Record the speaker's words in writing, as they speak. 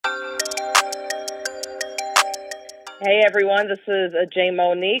Hey everyone, this is J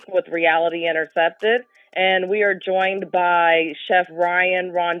Monique with Reality Intercepted, and we are joined by Chef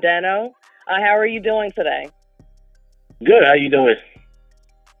Ryan Rondeno. How are you doing today? Good. How you doing?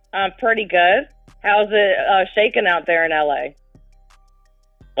 Pretty good. How's it shaking out there in LA?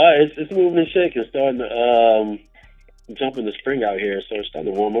 It's moving and shaking. Starting to jump in the spring out here, so it's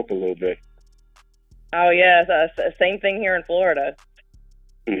starting to warm up a little bit. Oh yeah, same thing here in Florida.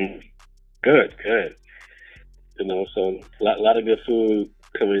 Hmm. Good, good. So a lot of good food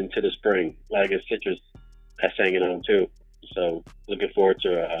coming into the spring. A lot of good citrus that's hanging on too. So looking forward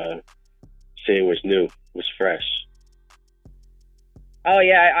to seeing what's new, what's fresh. Oh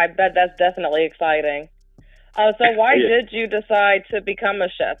yeah, I bet that's definitely exciting. So why Yeah. did you decide to become a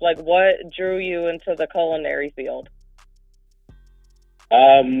chef? Like, what drew you into the culinary field?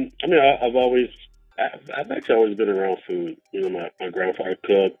 I've actually always been around food. My grandfather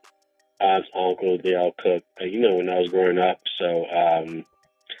cooked, aunts, uncles, they all cooked. When I was growing up, so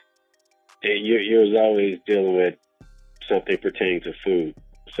you was always dealing with something pertaining to food.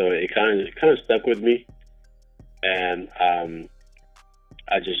 So it kind of stuck with me, and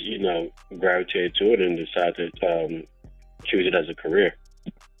I just gravitated to it and decided to choose it as a career.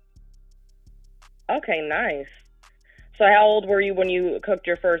 Okay, nice. So how old were you when you cooked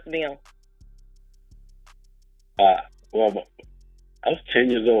your first meal? Uh, well, I was 10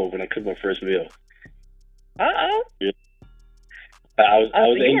 years old when I cooked my first meal. Uh-oh. Yeah. I So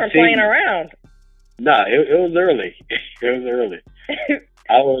was you weren't playing 18. around. Nah, it was early. It was early.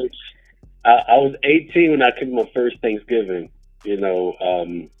 I was I was 18 when I cooked my first Thanksgiving. You know,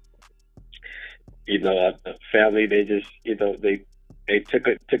 um, family, they just they took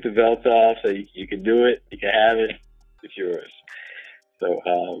the belt off, so you can do it, you can have it, it's yours. So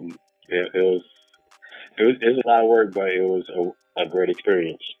it was a lot of work, but it was a great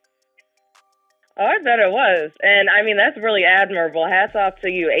experience. Oh, I bet it was. And I mean, that's really admirable. Hats off to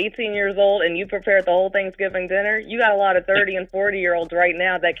you. 18 years old and you prepared the whole Thanksgiving dinner. You got a lot of 30 and 40-year-olds right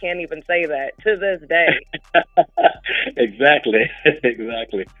now that can't even say that to this day. Exactly,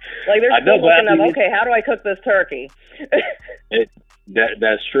 exactly. Like, they're I know, still but I looking up, mean, okay, how do I cook this turkey?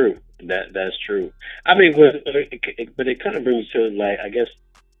 that's true. That's true. I mean, but it kind of brings to, like, I guess,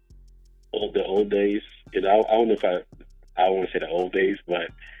 the old days. I don't know if I want to say the old days, but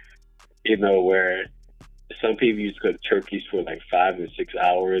where some people used to cook turkeys for like 5 and 6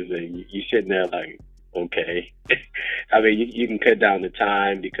 hours, and you sitting there like, okay. I mean, you can cut down the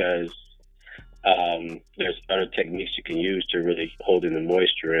time because there's other techniques you can use to really hold in the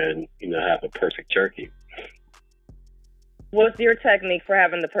moisture and have a perfect turkey. What's your technique for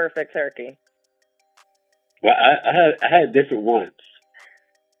having the perfect turkey? Well, I had different ones.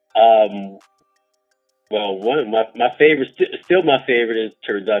 Um, well, one of my favorite, still my favorite, is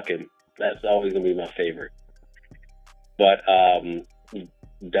turducken. That's always gonna be my favorite. But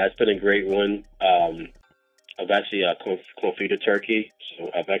that's been a great one. I've actually confited turkey,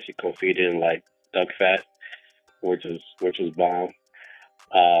 so I've actually confited in like duck fat, which is bomb.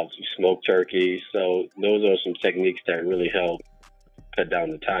 Smoked turkey. So those are some techniques that really help cut down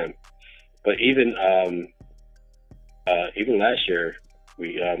the time. But even last year,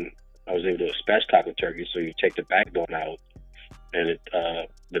 we I was able to spatchcock a turkey. So you take the backbone out, and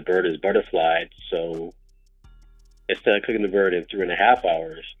the bird is butterflied. So instead of cooking the bird in 3.5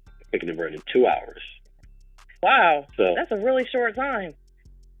 hours, cooking the bird in 2 hours. Wow, So that's a really short time.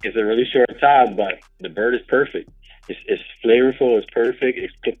 it's a really short time, but the bird is perfect. It's flavorful. It's perfect.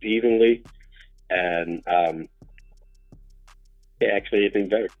 It's cooked evenly, and actually anything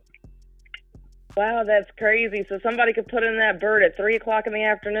better. Wow, that's crazy. So somebody could put in that bird at 3 o'clock in the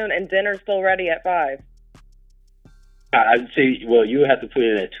afternoon and dinner's still ready at 5. I'd say, well, you have to put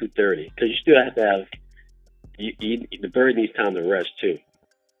it in at 2:30 because you still have to have the bird needs time to rest too.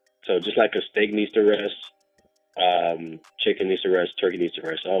 So just like a steak needs to rest, chicken needs to rest, turkey needs to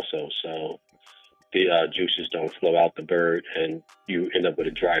rest also. So the juices don't flow out the bird, and you end up with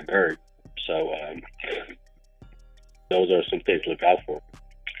a dry bird. So those are some things to look out for.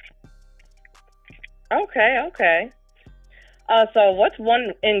 Okay, okay. So what's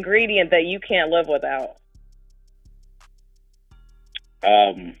one ingredient that you can't live without?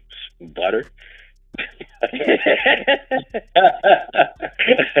 Butter.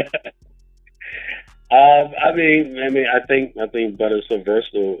 I think butter's so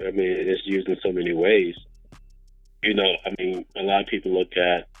versatile. I mean, it's used in so many ways. I mean, a lot of people look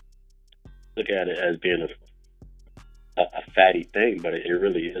at it as being a fatty thing, but it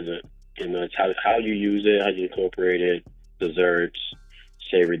really isn't. It's how you use it, how you incorporate it, desserts,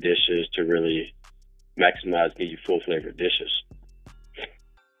 savory dishes to really maximize, give you full flavored dishes.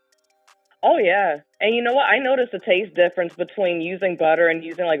 Oh yeah. And you know what? I noticed a taste difference between using butter and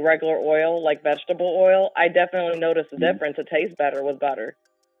using like regular oil, like vegetable oil. I definitely noticed a difference. It tastes better with butter.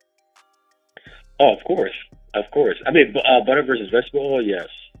 Oh, of course, of course. I mean, butter versus vegetable oil, yes.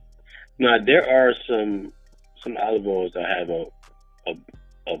 Now there are some olive oils that have a,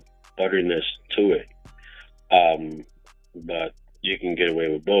 a butteriness to it, but you can get away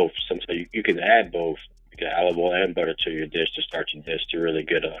with both. Sometimes you can add both. You can add olive oil and butter to your dish to start your dish to really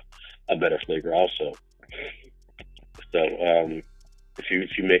get a better flavor also. So if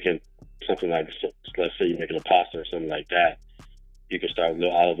you're making something like, let's say you're making a pasta or something like that, you can start with a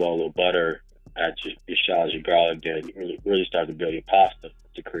little olive oil, a little butter, add your shallots, your garlic, then you really start to build your pasta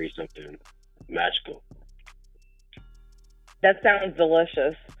to create something magical. That sounds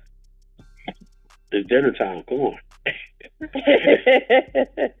delicious. It's dinner time. Come on.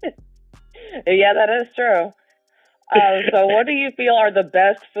 Yeah, that is true. So what do you feel are the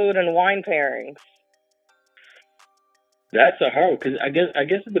best food and wine pairings? That's a hard because I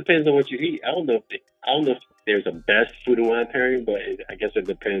guess it depends on what you eat. I don't know if there's a best food and wine pairing, but I guess it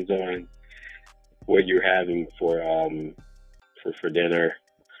depends on what you're having for dinner.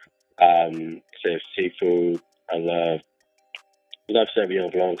 Say seafood. I love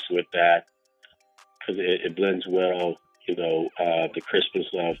Sauvignon Blancs with that because it blends well. You know, the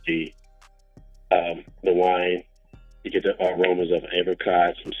crispness of the wine. You get the aromas of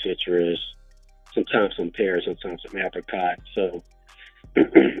apricot, some citrus, sometimes some pears, sometimes some apricot. So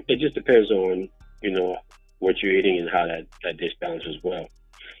it just depends on, you know, what you're eating and how that dish balances well.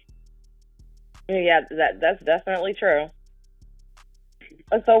 Yeah, that's definitely true.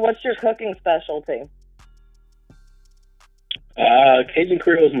 So what's your cooking specialty? Cajun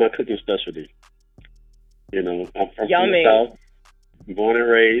Creole is my cooking specialty. You know, I'm from Yummy. the South, born and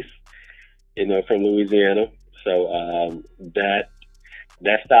raised, you know, from Louisiana. So that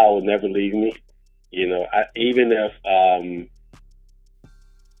style will never leave me. You know, even if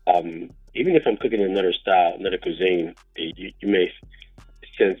I'm cooking another style, another cuisine, you may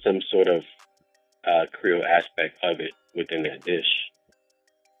sense some sort of Creole aspect of it within that dish.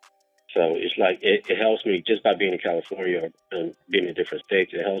 So it's like it helps me just by being in California or being in different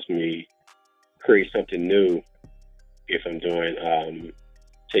states. It helps me create something new. If I'm doing,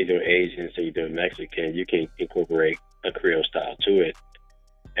 say you're doing Asian, say you're doing Mexican, you can incorporate a Creole style to it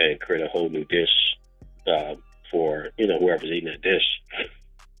and create a whole new dish for, you know, whoever's eating that dish.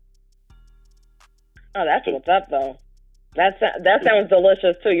 Oh, that's what's up, though. That sounds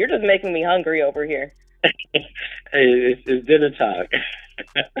delicious too. You're just making me hungry over here. Hey, it's dinner time.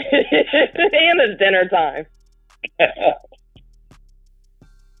 And it's dinner time.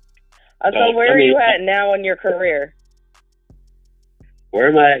 So where are you at now in your career? Where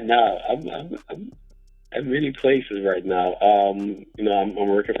am I at now? I'm at many places right now. You know, I'm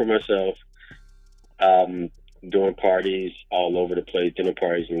working for myself. Doing parties all over the place, dinner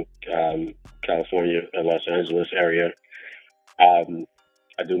parties in California and Los Angeles area.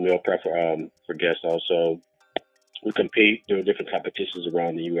 I do meal prep for guests also. We compete doing different competitions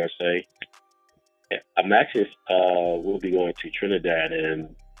around the USA. I'm actually will be going to Trinidad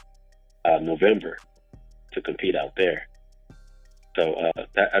in November to compete out there. So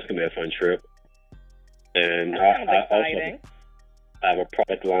that's gonna be a fun trip. And I also have a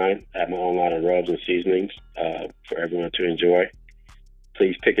product line. I have my own line of rubs and seasonings for everyone to enjoy.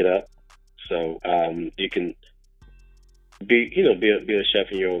 Please pick it up. So you can be a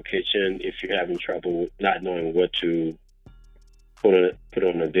chef in your own kitchen if you're having trouble not knowing what to put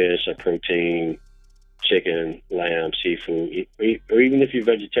on a dish, a protein, chicken, lamb, seafood, or even if you're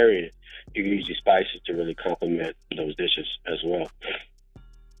vegetarian, you can use your spices to really complement those dishes as well.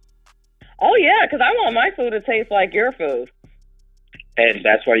 Oh yeah, because I want my food to taste like your food. And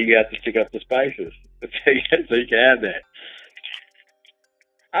that's why you have to stick up the spices so you can have that.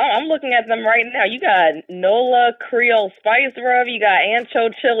 Oh, I'm looking at them right now. You got Nola Creole spice rub. You got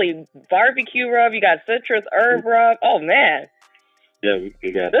ancho chili barbecue rub. You got citrus herb rub. Oh man. Yeah,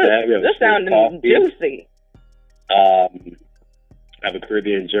 we got that. We have this sounds juicy. I have a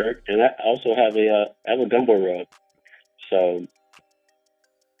Caribbean jerk, and I also have a gumbo rub. So,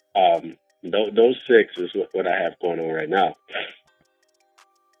 those six is what I have going on right now.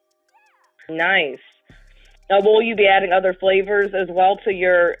 Nice. Now, will you be adding other flavors as well to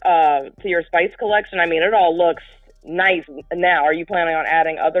your spice collection? I mean, it all looks nice now. Are you planning on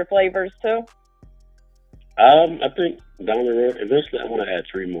adding other flavors too? I think down the road, eventually, I want to add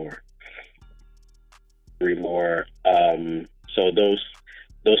three more. So those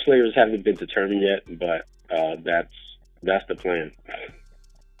flavors haven't been determined yet, but that's the plan.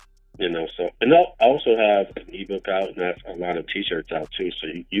 So, and I also have an ebook out and I have a lot of t-shirts out too. So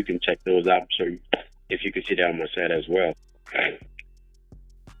you can check those out. So if you can see that on my site as well.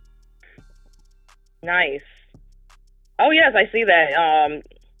 Nice. Oh yes, I see that.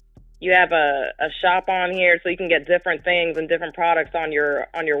 You have a shop on here, so you can get different things and different products on your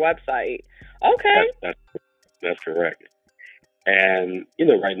website. Okay. That's correct. And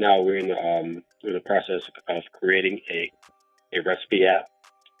right now we're in the process of creating a recipe app.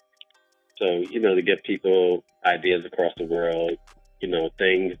 So to get people ideas across the world,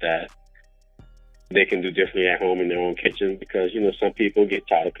 things that they can do differently at home in their own kitchen, because some people get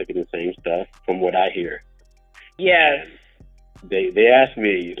tired of cooking the same stuff. From what I hear. Yes. They ask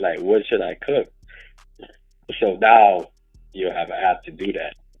me, like, what should I cook? So now you'll have an app to do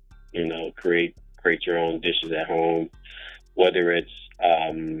that. Create your own dishes at home, whether it's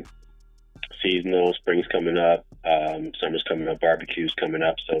seasonal, spring's coming up, summer's coming up, barbecue's coming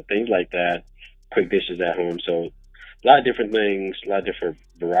up. So things like that, quick dishes at home. So a lot of different things, a lot of different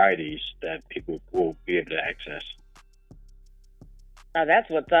varieties that people will be able to access. Oh, that's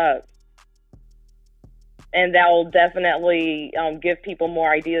what's up. And that will definitely give people more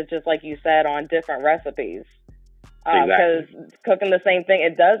ideas, just like you said, on different recipes. Because cooking the same thing,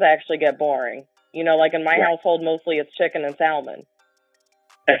 it does actually get boring. Like in my household, mostly it's chicken and salmon.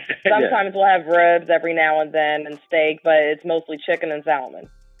 Sometimes we'll have ribs every now and then and steak, but it's mostly chicken and salmon.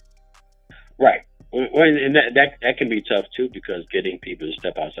 Right. Well, and that can be tough too, because getting people to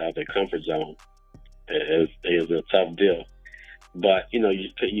step outside their comfort zone is a tough deal. But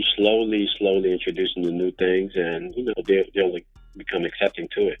you slowly introduce them to new things, and they'll become accepting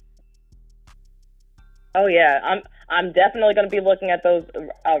to it. Oh yeah, I'm definitely going to be looking at those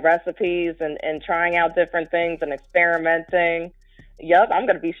recipes and trying out different things and experimenting. Yep, I'm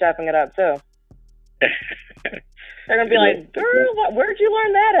going to be chefing it up too. They're going to be like, "Girl, where'd you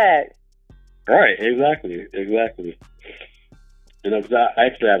learn that at?" Right, exactly. Because I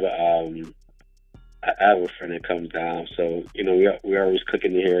actually have a friend that comes down, so we're always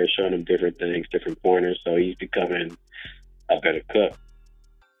cooking here, showing him different things, different pointers. So he's becoming a better cook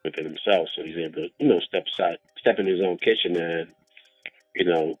within himself. So he's able to step in his own kitchen and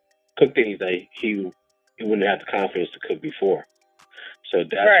cook things that he wouldn't have the confidence to cook before. So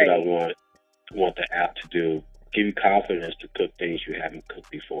that's what I want the app to do: give you confidence to cook things you haven't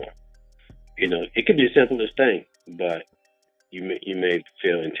cooked before. It could be the simplest thing, but you may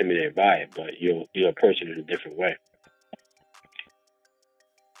feel intimidated by it, but you'll approach it in a different way.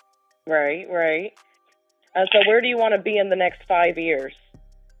 Right. So where do you want to be in the next 5 years?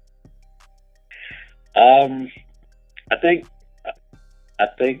 I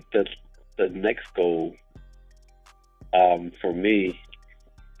think that the next goal, for me,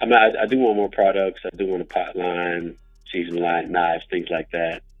 I do want more products. I do want a pot line, season line, knives, things like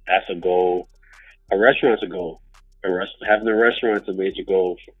that. That's a goal. A restaurant's a goal. Having a restaurant's a major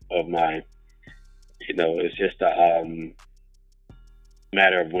goal of mine. It's just a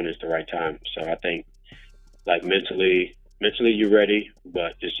matter of when it's the right time. So I think, like, mentally you're ready,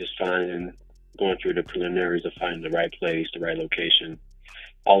 but it's just going through the preliminaries of finding the right place, the right location,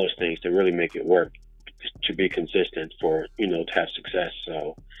 all those things to really make it work, to be consistent for, to have success.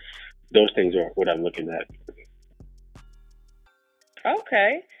 So those things are what I'm looking at.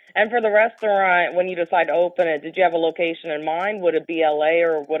 Okay. And for the restaurant, when you decide to open it, did you have a location in mind? Would it be LA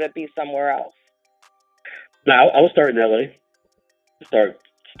or would it be somewhere else? No, I was starting in LA. Start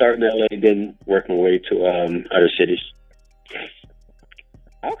in LA, then work my way to other cities.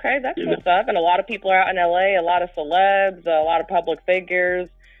 Okay, that's what's up. And a lot of people are out in LA, a lot of celebs, a lot of public figures.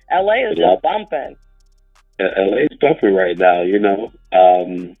 LA is just bumping. LA is bumping right now,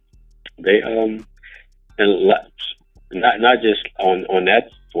 They and not just on that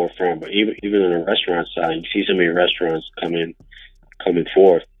forefront, but even on the restaurant side, you see so many restaurants coming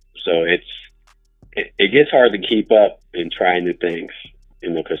forth. So it gets hard to keep up and try new things,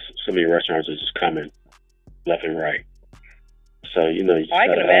 because so many restaurants are just coming left and right. So I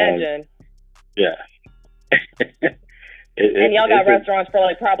can imagine. Yeah. And y'all got restaurants for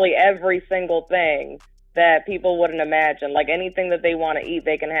like probably every single thing that people wouldn't imagine. Like anything that they want to eat,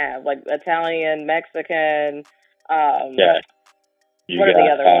 they can have. Like Italian, Mexican. Yeah. What are the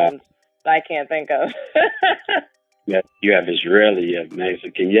other ones I can't think of? Yeah, you have Israeli, you have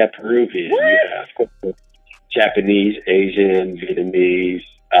Mexican, you have Peruvian, you have Japanese, Asian, Vietnamese.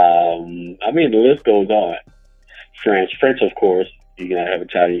 The list goes on. French, of course. You can have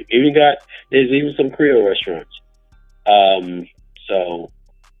Italian. There's even some Creole restaurants.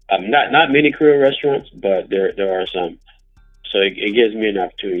 Not many Creole restaurants, but there are some. So it gives me an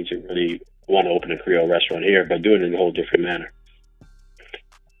opportunity to really want to open a Creole restaurant here, but do it in a whole different manner.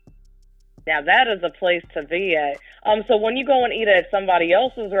 Now that is a place to be at. So when you go and eat at somebody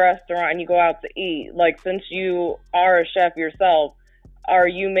else's restaurant and you go out to eat, like since you are a chef yourself, are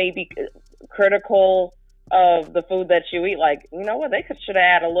you maybe critical of the food that you eat? Like, you know what, they should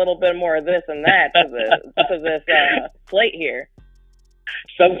add a little bit more of this and that to this plate here.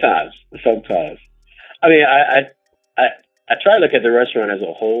 Sometimes. I mean, I try to look at the restaurant as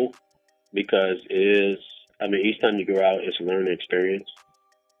a whole because it is. I mean, each time you go out, it's a learning experience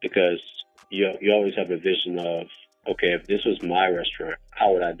because you always have a vision of, okay, if this was my restaurant,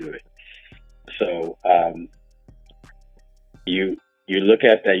 how would I do it? So you look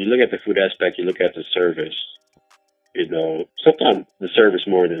at that. You look at the food aspect. You look at the service. You know, sometimes the service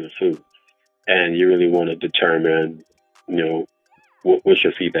more than the food, and you really want to determine, you know, what's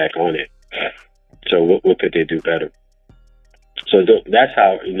your feedback on it. So what could they do better? So that's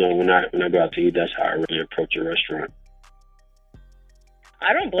how, you know, when I go out to eat, that's how I really approach a restaurant.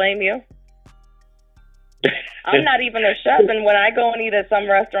 I don't blame you. I'm not even a chef, and when I go and eat at some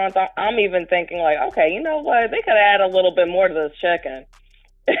restaurants, I'm even thinking like, okay, you know what? They could add a little bit more to this chicken.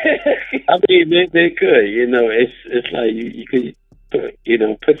 I mean, they could. You know, it's like you could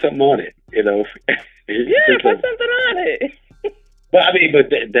put something on it. You know, yeah, put something on it. But I mean,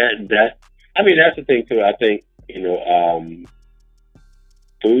 that's the thing too. I think, you know,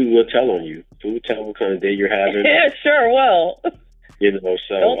 food will tell on you. Food will tell what kind of day you're having. Yeah, sure will. You know,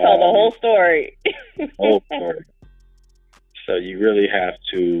 so don't tell the whole story. Whole story. So you really have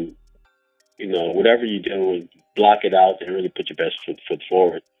to, you know, whatever you do, block it out and really put your best foot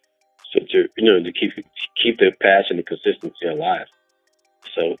forward. So to keep the passion and consistency alive.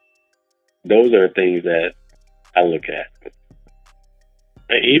 So those are things that I look at.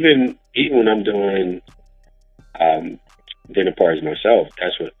 And even when I'm doing dinner parties myself,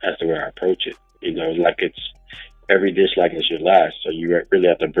 that's the way I approach it. You know, like it's every dish like it's your last. So you really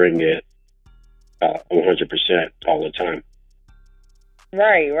have to bring it 100% all the time.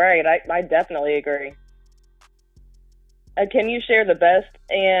 Right. I definitely agree. Can you share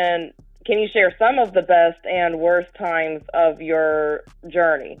some of the best and worst times of your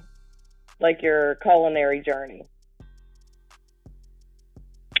journey, like your culinary journey?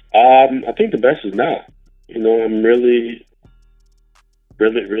 I think the best is now. You know, I'm really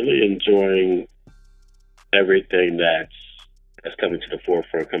enjoying everything that's coming to the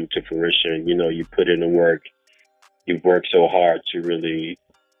forefront, coming to fruition. You know, you put in the work, you've worked so hard to really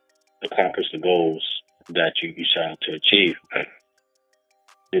accomplish the goals that you set out to achieve.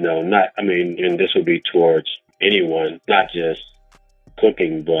 You know, and this would be towards anyone, not just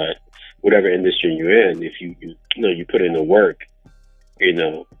cooking, but whatever industry you're in. If you put in the work, you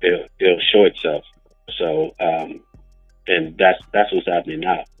know, it'll show itself. So, and that's what's happening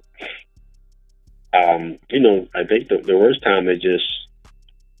now. You know, I think the worst time is just,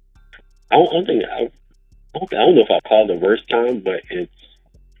 I don't know if I'll call it the worst time, but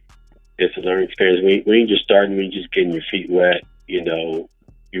it's a learning experience. When you're just starting, when you're just getting your feet wet, you know,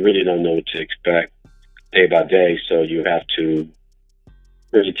 you really don't know what to expect day by day. So you have to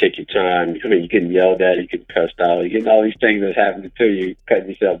really take your time. I mean, you get yelled at, you get cussed out, you get all these things that happen to you, cutting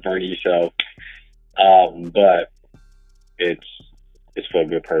yourself, burning yourself. But it's for a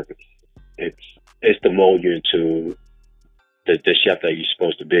good purpose. It's to mold you into the chef that you're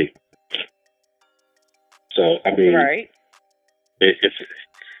supposed to be. So I mean, right.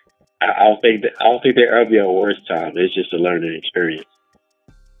 I don't think there ever be a worse time. It's just a learning experience.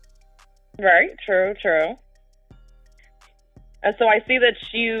 Right. True. And so I see that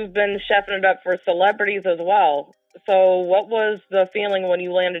you've been chefing it up for celebrities as well. So what was the feeling when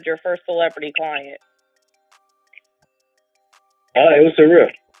you landed your first celebrity client? It was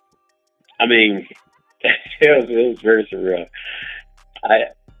surreal. I mean, it was very surreal.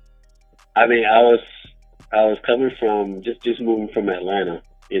 I mean, I was coming from just moving from Atlanta,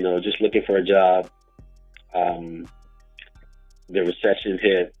 you know, just looking for a job. The recession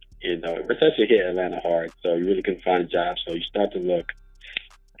hit. You know, recession hit Atlanta hard, so you really couldn't find a job. So you start to look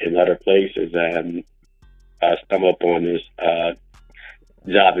in other places, and I stumbled upon this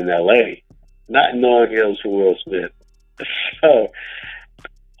job in LA, not knowing it was for Will Smith. So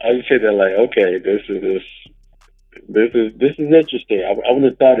I was sitting there like, okay, this is interesting. I wouldn't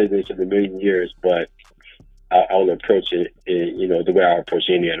have thought of this in a million years, but I would approach it, you know, the way I would approach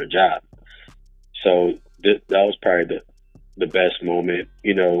any other job. So that was probably the best moment.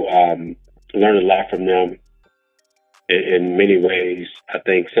 You know, learned a lot from them in many ways. I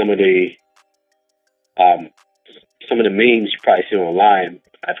think some of the memes you probably see online,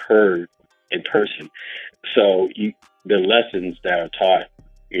 I've heard in person. So the lessons that are taught,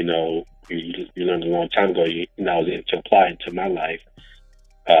 you know, you learned a long time ago, I was able to apply it to my life.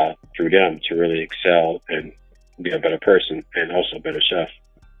 through them to really excel and be a better person and also a better chef.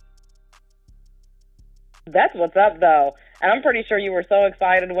 That's what's up, though. And I'm pretty sure you were so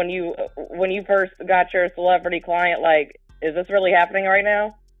excited when you first got your celebrity client. Like, is this really happening right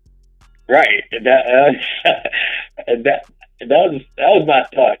now? Right. That was my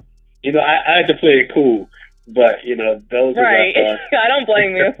thought. You know, I had to play it cool, but you know, those right. were my thoughts. I don't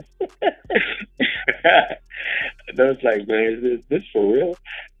blame you. Those like, man, is this for real?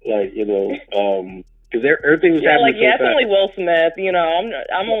 Like, you know, because everything was happening. Like, so yeah, it's fast. only Will Smith. You know,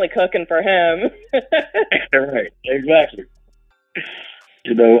 I'm only cooking for him. Right. Exactly.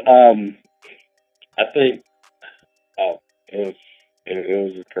 You know, I think it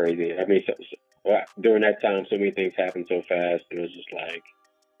was just crazy. I mean, during that time, so many things happened so fast. It was just like,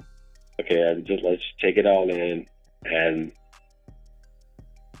 okay, let's take it all in and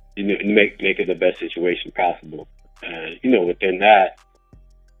you know, make it the best situation possible. And you know, within that,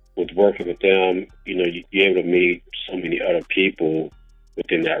 with working with them, you know, you're able to meet so many other people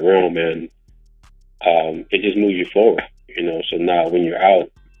within that realm, and it just moves you forward. You know, so now when you're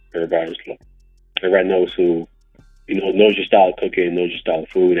out, everybody knows who, you know, knows your style of cooking, knows your style of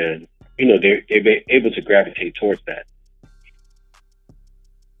food, and you know, they're able to gravitate towards that.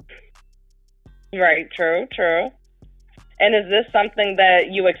 Right, true. And is this something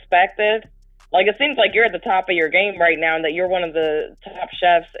that you expected? Like, it seems like you're at the top of your game right now and that you're one of the top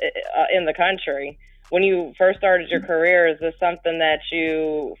chefs in the country. When you first started your career, is this something that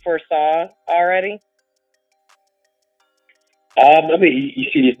you foresaw already? I mean, you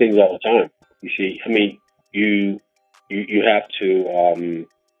see these things all the time. You see, I mean, you have to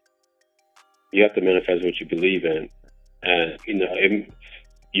manifest what you believe in, and you know,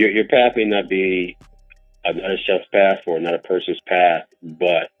 your path may not be another chef's path or another person's path,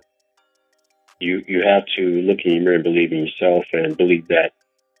 but you have to look in your mirror and believe in yourself and believe that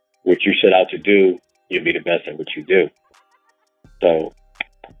what you set out to do, you'll be the best at what you do. So,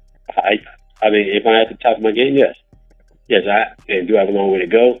 I mean, if I'm at the top of my game, yes, and do I have a long way to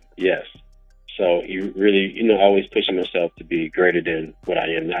go? Yes. So you really, you know, always pushing myself to be greater than what I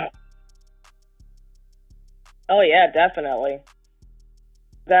am now. Oh yeah, definitely.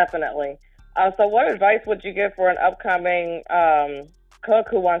 So what advice would you give for an upcoming cook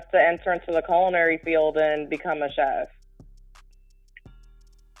who wants to enter into the culinary field and become a chef?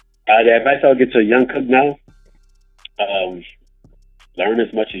 The advice I'll give to a young cook now, learn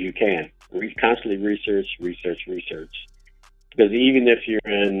as much as you can. Constantly research. Because even if you're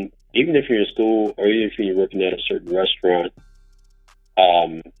in school or even if you're working at a certain restaurant,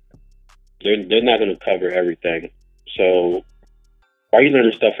 they're not going to cover everything. So while you're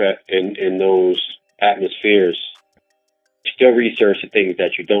learning stuff in those atmospheres, still research the things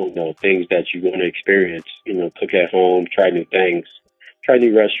that you don't know, things that you want to experience. You know, cook at home, try new things, try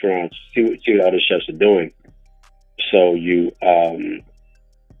new restaurants, see what other chefs are doing. So you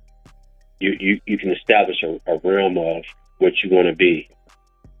can establish a realm of what you want to be.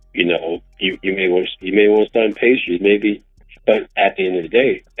 You know, you may want to start in pastries, maybe, but at the end of the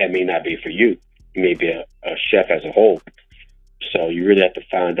day, that may not be for you. You may be a chef as a whole. So you really have to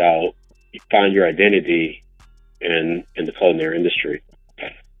find your identity in the culinary industry.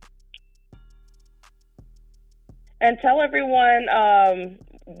 And tell everyone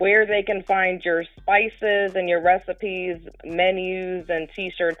where they can find your spices and your recipes, menus, and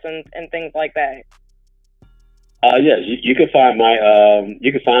T-shirts and things like that. Yes, you can find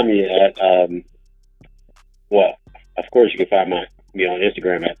you can find me at well, of course you can find me on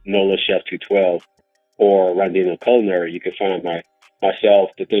Instagram at NolaChef212 or Rondeno Culinary. You can find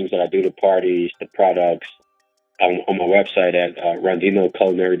myself, the things that I do, the parties, the products on my website at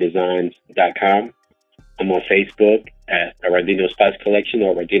RondenoCulinaryDesigns.com. I'm on Facebook at Rondeno Spice Collection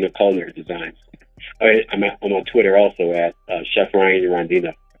or Rondeno Culinary Designs. I'm on Twitter also at Chef Ryan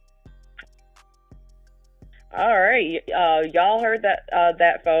Rondeno. All right, y'all heard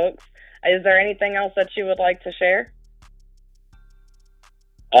that, folks. Is there anything else that you would like to share?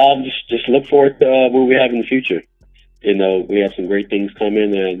 Just look forward to what we have in the future. You know, we have some great things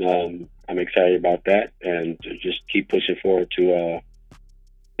coming, and I'm excited about that. And to just keep pushing forward to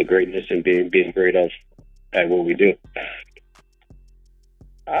the greatness and being great at what we do.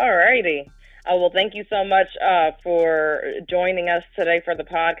 All righty. Well, thank you so much for joining us today for the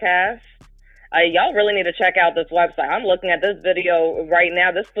podcast. Y'all really need to check out this website. I'm looking at this video right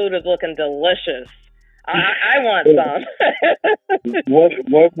now. This food is looking delicious. I want some.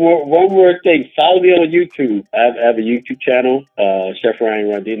 One more thing. Follow me on YouTube. I have a YouTube channel, Chef Ryan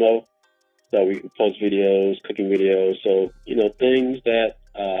Rondeno. So we post videos, cooking videos. So, you know, things that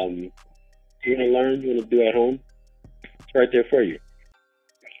you want to learn, you want to do at home, it's right there for you.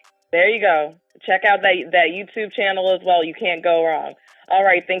 There you go. Check out that YouTube channel as well. You can't go wrong. All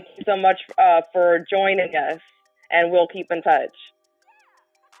right. Thank you so much for joining us, and we'll keep in touch.